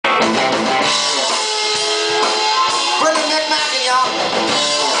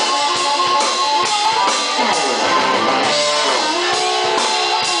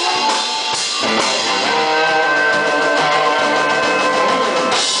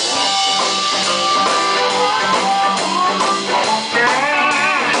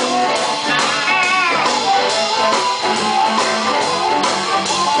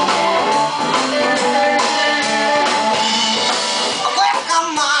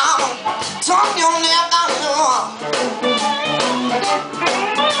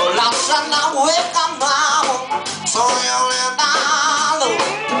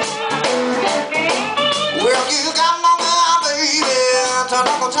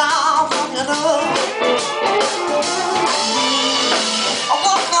I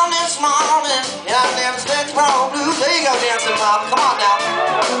woke up this morning out there in Statesboro Blues. There you go, dancing mom. Come on now.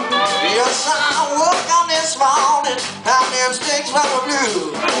 Yes, I woke up this morning out there in Statesboro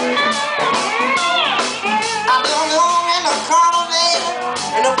Blues. I don't go in the corner, baby,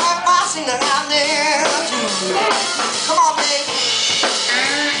 and the black box singing out there too. Come on, baby.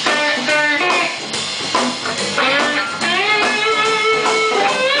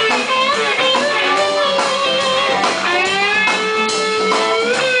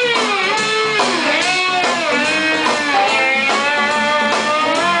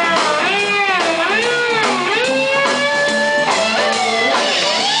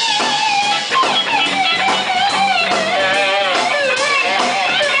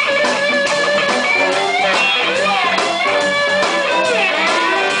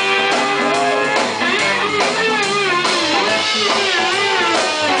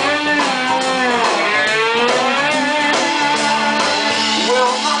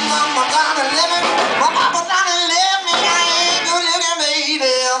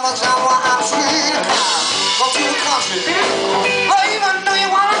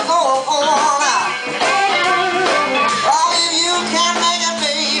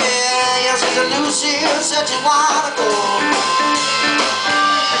 Said you wanna go.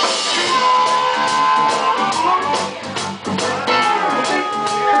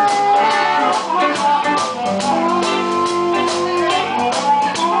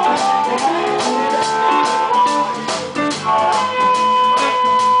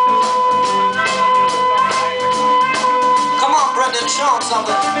 Come on, Brendan, show him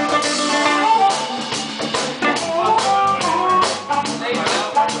something.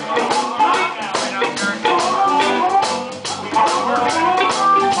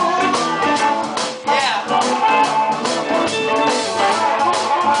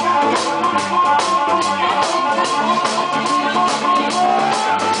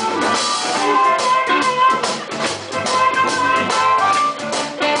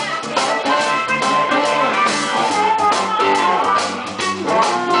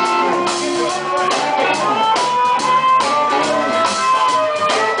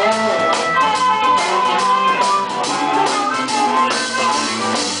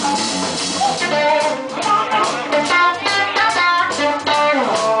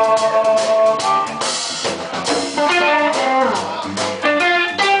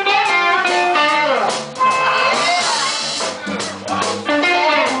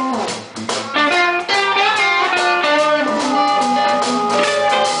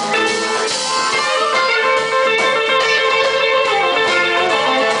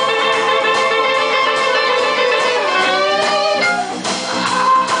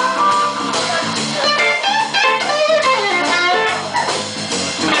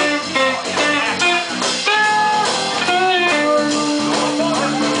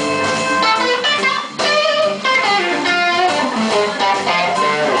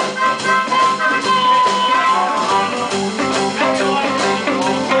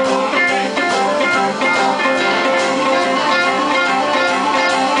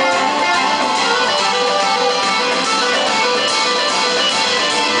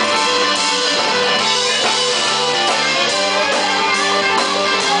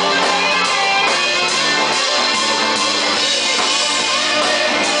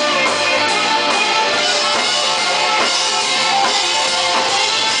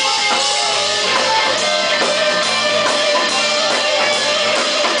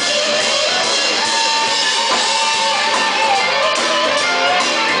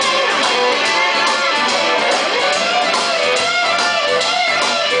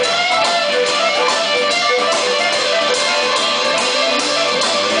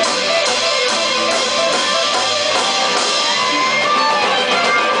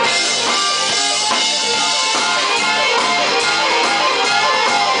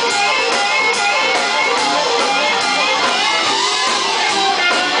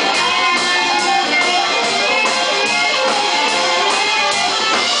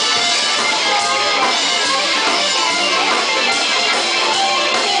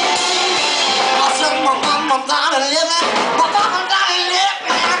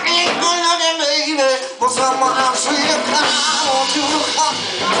 to the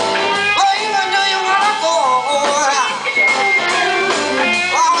country. Baby, do you wanna go?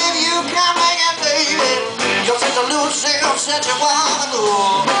 Well, if you can't make it, baby, you'll take the loose single set you wanna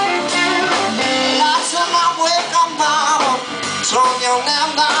go. Lots of my wake up mama, turn your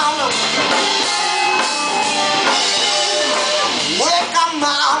lamp down. Wake up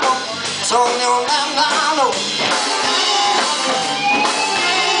mama, turn your lamp down.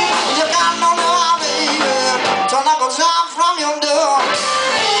 You got no love, baby, to knock us out from your door.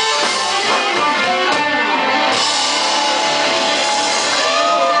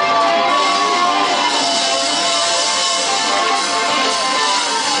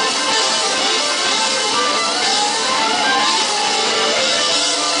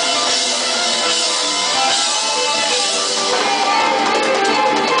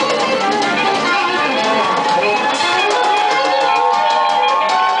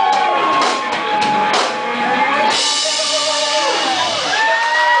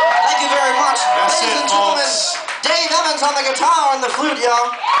 On the guitar and the flute,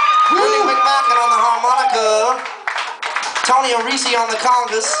 y'all. Willie McMacken on the harmonica. Tony Orisi on the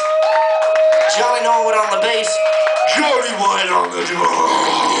congas. Johnny Norwood on the bass. Jody White on the drum.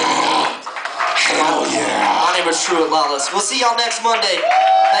 Hell yeah. My name is Truett Lollis. We'll see y'all next Monday.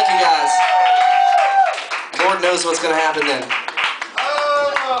 Thank you, guys. Lord knows what's going to happen then.